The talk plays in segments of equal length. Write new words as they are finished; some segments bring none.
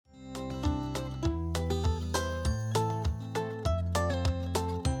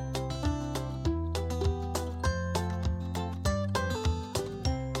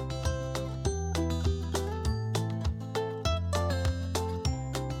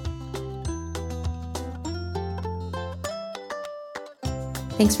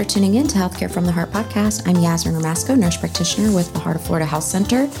Thanks for tuning in to Healthcare from the Heart podcast. I'm Yasmin Ramasco, nurse practitioner with the Heart of Florida Health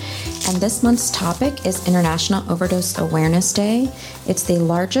Center. And this month's topic is International Overdose Awareness Day. It's the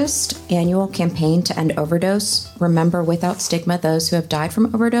largest annual campaign to end overdose, remember without stigma those who have died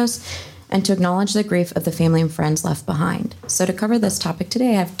from overdose, and to acknowledge the grief of the family and friends left behind. So to cover this topic today,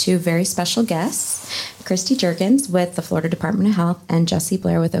 I have two very special guests, Christy Jergens with the Florida Department of Health and Jesse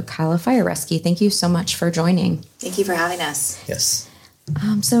Blaire with Ocala Fire Rescue. Thank you so much for joining. Thank you for having us. Yes.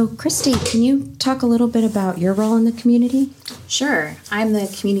 So Christy, can you talk a little bit about your role in the community? Sure. I'm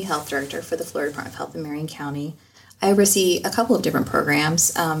the Community Health Director for the Florida Department of Health in Marion County. I oversee a couple of different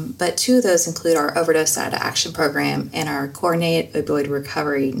programs, but two of those include our Overdose Data Action Program and our Coordinated Opioid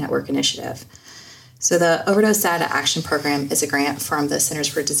Recovery Network Initiative. So the Overdose Data Action Program is a grant from the Centers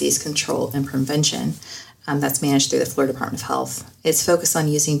for Disease Control and Prevention that's managed through the Florida Department of Health. It's focused on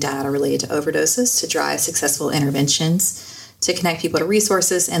using data related to overdoses to drive successful interventions, to connect people to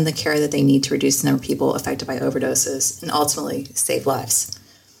resources and the care that they need to reduce the number of people affected by overdoses and ultimately save lives.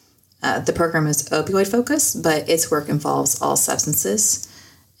 The program is opioid focused, but its work involves all substances.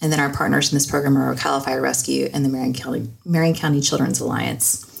 And then our partners in this program are Ocala Fire Rescue and the Marion County Children's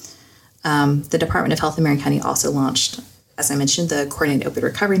Alliance. The Department of Health in Marion County also launched, as I mentioned, the Coordinated Opioid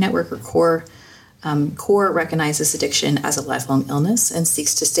Recovery Network, or CORE. CORE recognizes addiction as a lifelong illness and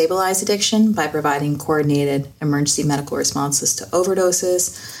seeks to stabilize addiction by providing coordinated emergency medical responses to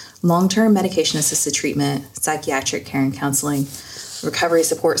overdoses, long-term medication-assisted treatment, psychiatric care and counseling, recovery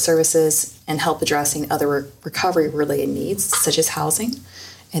support services, and help addressing other recovery-related needs, such as housing,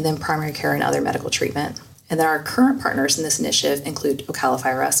 and then primary care and other medical treatment. And then our current partners in this initiative include Ocala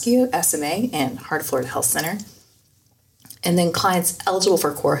Fire Rescue, SMA, and Heart of Florida Health Center. And then clients eligible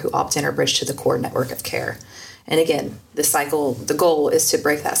for CORE who opt in or bridge to the CORE network of care. And again, the goal is to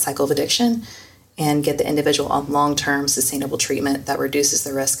break that cycle of addiction and get the individual on long-term sustainable treatment that reduces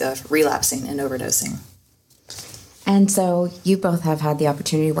the risk of relapsing and overdosing. And so you both have had the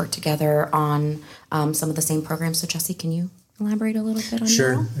opportunity to work together on some of the same programs. So Jesse, can you elaborate a little bit on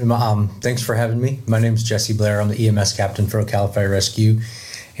Sure. Thanks for having me. My name is Jesse Blaire. I'm the EMS captain for Ocala Fire Rescue.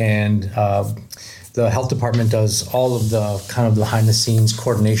 And the health department does all of the kind of behind the scenes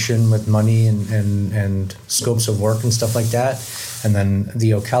coordination with money and scopes of work and stuff like that. And then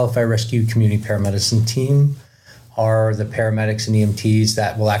the Ocala Fire Rescue community paramedicine team are the paramedics and EMTs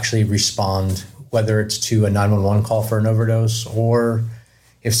that will actually respond, whether it's to a 911 call for an overdose, or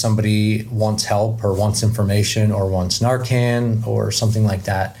if somebody wants help or wants information or wants Narcan or something like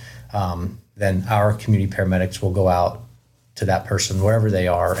that, then our community paramedics will go out to that person wherever they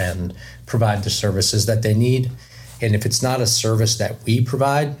are and provide the services that they need. And if it's not a service that we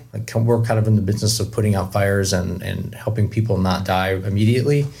provide, like we're kind of in the business of putting out fires and helping people not die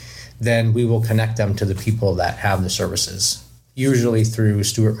immediately, then we will connect them to the people that have the services, usually through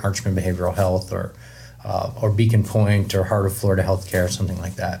Stewart Marchman Behavioral Health or Beacon Point or Heart of Florida Healthcare, something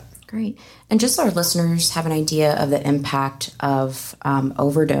like that. Great. And just so our listeners have an idea of the impact of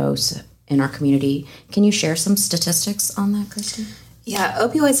overdose in our community, can you share some statistics on that, Christy? Yeah,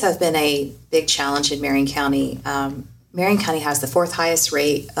 opioids have been a big challenge in Marion County. Marion County has the fourth highest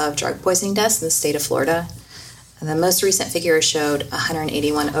rate of drug poisoning deaths in the state of Florida. And the most recent figure showed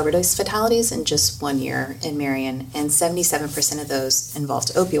 181 overdose fatalities in just 1 year in Marion, and 77% of those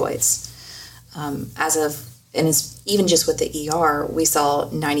involved opioids. And it's even just with the ER, we saw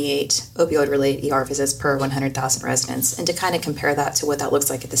 98 opioid-related ER visits per 100,000 residents. And to kind of compare that to what that looks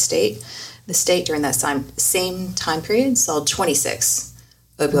like at the state during that same time period saw 26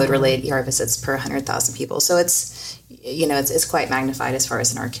 opioid-related ER visits per 100,000 people. So it's quite magnified as far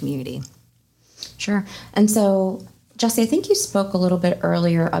as in our community. Sure. And so, Jesse, I think you spoke a little bit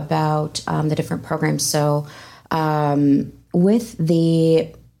earlier about the different programs. So with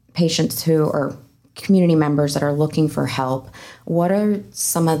the patients who are community members that are looking for help, what are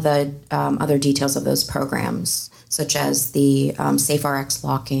some of the other details of those programs, such as the SafeRx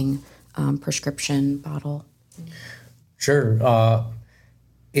locking prescription bottle? Sure.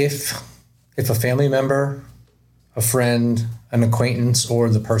 If a family member, a friend, an acquaintance, or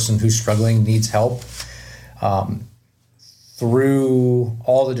the person who's struggling needs help, through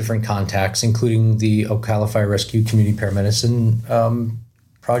all the different contacts, including the Ocala Fire Rescue Community Paramedicine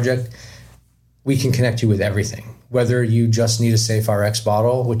project, we can connect you with everything. Whether you just need a SafeRx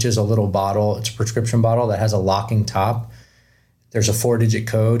bottle, which is a little bottle, it's a prescription bottle that has a locking top. There's a 4-digit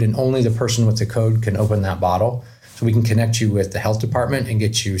code, and only the person with the code can open that bottle. So we can connect you with the health department and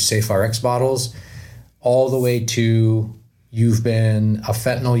get you SafeRx bottles, all the way to you've been a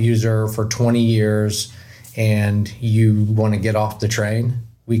fentanyl user for 20 years and you want to get off the train.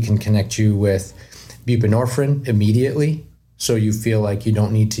 We can connect you with buprenorphine immediately. so you feel like you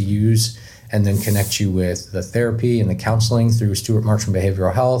don't need to use, and then connect you with the therapy and the counseling through Stuart Marchman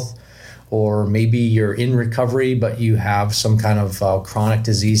Behavioral Health. Or maybe you're in recovery, but you have some kind of chronic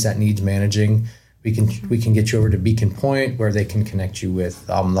disease that needs managing. We can get you over to Beacon Point, where they can connect you with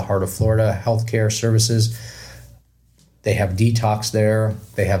the Heart of Florida healthcare services. They have detox there.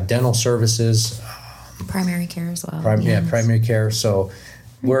 They have dental services. Primary care as well. Primary care. So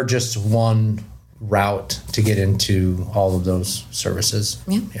we're just one route to get into all of those services.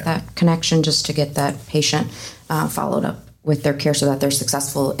 Yeah, that connection just to get that patient followed up with their care so that they're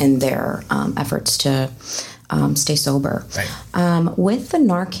successful in their efforts to stay sober. Right. With the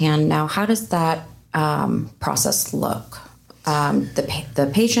Narcan now, how does that process look?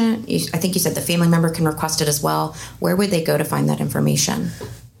 The patient, I think you said the family member can request it as well. Where would they go to find that information?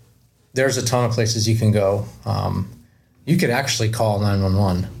 There's a ton of places you can go. You could actually call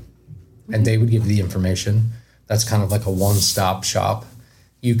 911 and they would give you the information. That's kind of like a one-stop shop.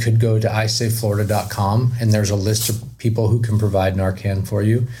 You could go to isaveflorida.com and there's a list of people who can provide Narcan for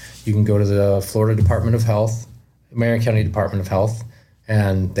you. You can go to the Florida Department of Health, Marion County Department of Health,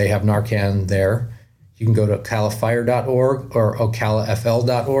 and they have Narcan there. You can go to ocalafire.org or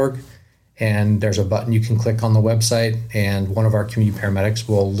ocalafl.org, and there's a button you can click on the website, and one of our community paramedics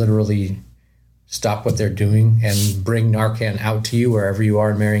will literally stop what they're doing and bring Narcan out to you wherever you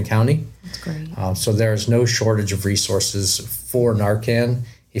are in Marion County. That's great. So there's no shortage of resources for Narcan.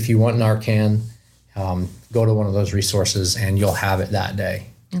 If you want Narcan, go to one of those resources and you'll have it that day.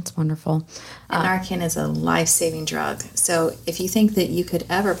 That's wonderful. And Narcan is a life-saving drug. So if you think that you could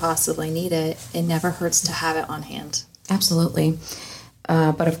ever possibly need it, it never hurts to have it on hand. Absolutely.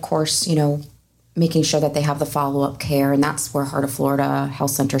 But of course, making sure that they have the follow-up care, and that's where Heart of Florida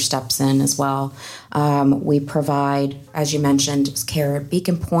Health Center steps in as well. We provide, as you mentioned, care at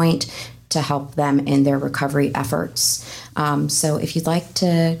Beacon Point to help them in their recovery efforts. So if you'd like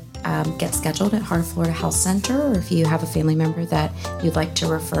to get scheduled at Heart of Florida Health Center, or if you have a family member that you'd like to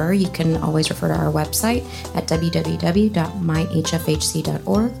refer, you can always refer to our website at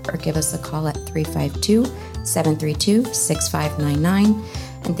www.myhfhc.org or give us a call at 352-732-6599.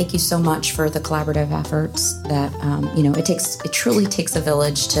 And thank you so much for the collaborative efforts that, it truly takes a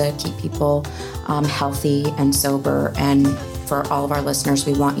village to keep people healthy and sober. And for all of our listeners,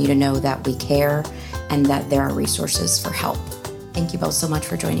 we want you to know that we care and that there are resources for help. Thank you both so much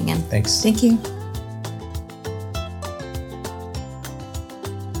for joining in. Thanks. Thank you.